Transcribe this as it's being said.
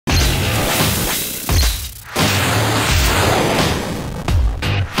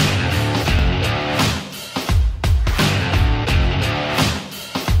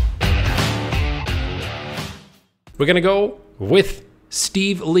We're gonna go with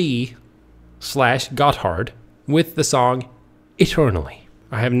Steve Lee / Gotthard with the song Eternally.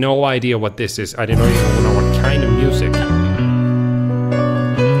 I have no idea what this is. I don't even know what kind of music.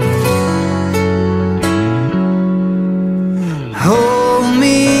 Hold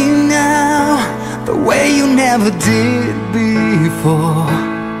me now, the way you never did before.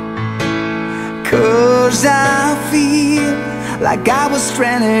 'Cause I feel like I was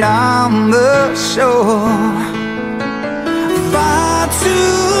stranded on the shore. Far too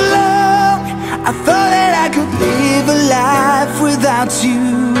long, I thought that I could live a life without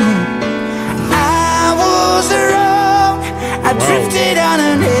you. I was wrong, I drifted on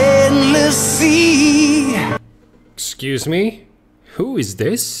an endless sea. Excuse me? Who is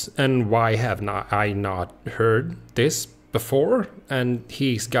this? And why have I not heard this before? And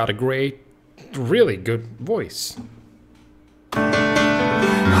he's got a great, really good voice.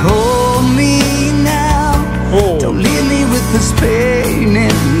 Hold me now, don't leave me with this pain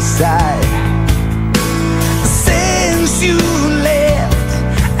inside. Since you left,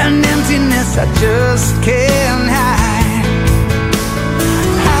 an emptiness I just can't hide.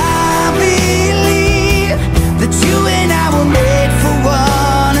 I believe that you and I were made for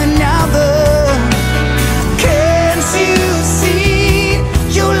one another. Can't you see,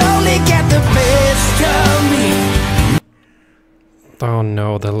 you'll only get the best of me. Oh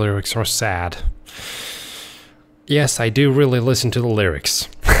no, the lyrics are sad. Yes, I do really listen to the lyrics.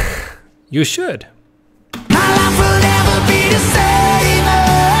 You should. My life will never be the same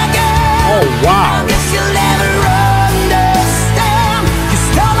again. Oh wow. I guess you'll never understand. You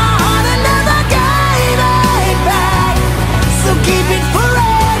stole my heart and never gave it back. So keep it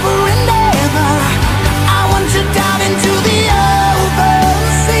forever and ever. I want you down into the open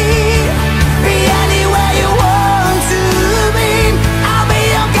sea. Be anywhere you want to be. I'll be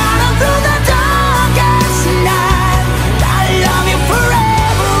your guide through the darkest night. I love you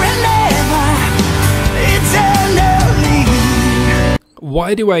forever and ever. Eternally.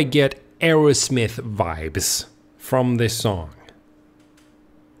 Why do I get Aerosmith vibes from this song?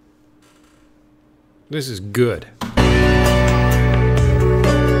 This is good.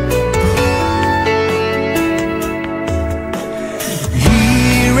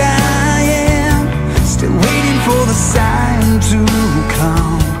 Here I am, still waiting for the sign to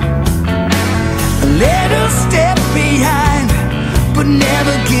come. A little step behind, but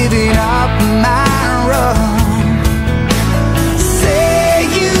never giving up my run. Say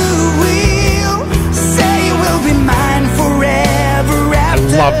you will be mine forever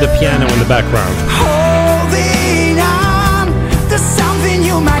after. I love the piano in the background. Holding on, there's something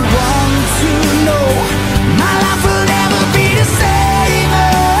you might want to know. My life will never be the same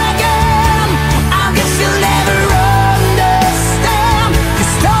again. I guess you'll never understand. You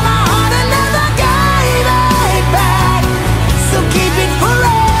stole my heart and never gave it back. So keep it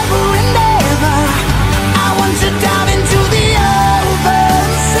forever and ever. I want you down into the open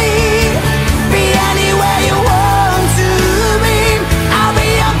sea. Be anywhere you want to be. I'll be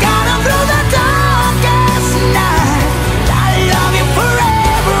your guide through the darkest night. I love you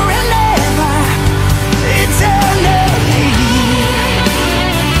forever and ever. Eternally.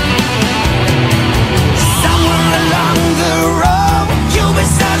 Somewhere along the road, you'll be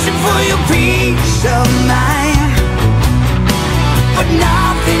searching for your peace of mind, but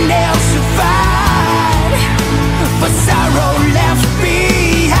nothing else to find but sorrow left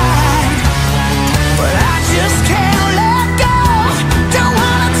behind. But I just can't let go. Don't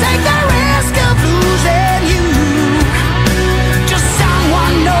wanna take the risk of losing you. Just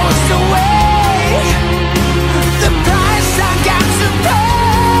someone knows the way, the price I got to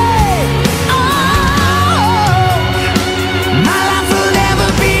pay. Oh, my life will never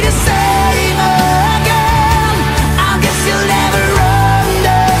be the same again. I guess you'll never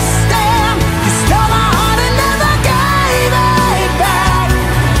understand. You stole my heart and never gave it back.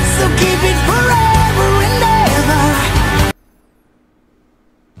 So keep it forever and ever.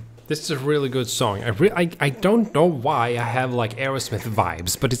 This is a really good song. I don't know why I have like Aerosmith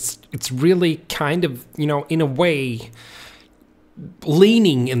vibes, but it's really kind of, you know, in a way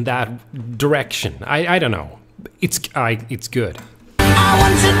leaning in that direction. I don't know. It's good. I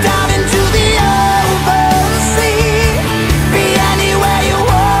want you down into the open sea. Be anywhere you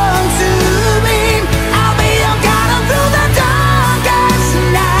want to be. I'll be your guide through the darkest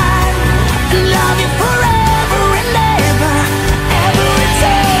night. And love you forever and ever. Ever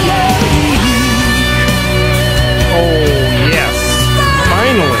eternally. Oh yes.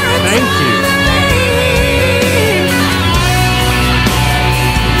 Finally. Thank you.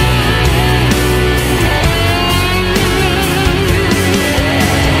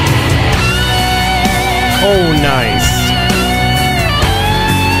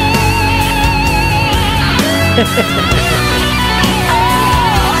 Always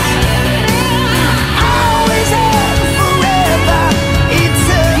and forever,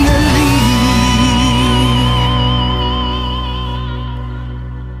 eternally.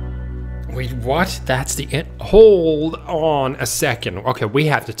 Wait, what? That's the end? Hold on a second. Okay, we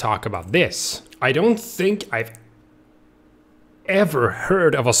have to talk about this. I don't think I've ever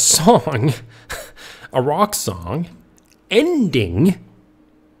heard of a song, a rock song, ending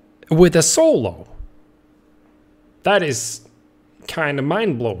with a solo. That is kind of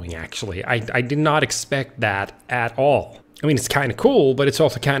mind-blowing, actually. I did not expect that at all. I mean, it's kind of cool, but it's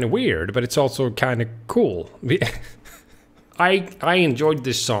also kind of weird, but it's also kind of cool. I enjoyed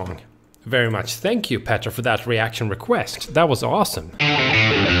this song very much. Thank you, Petra, for that reaction request. That was awesome.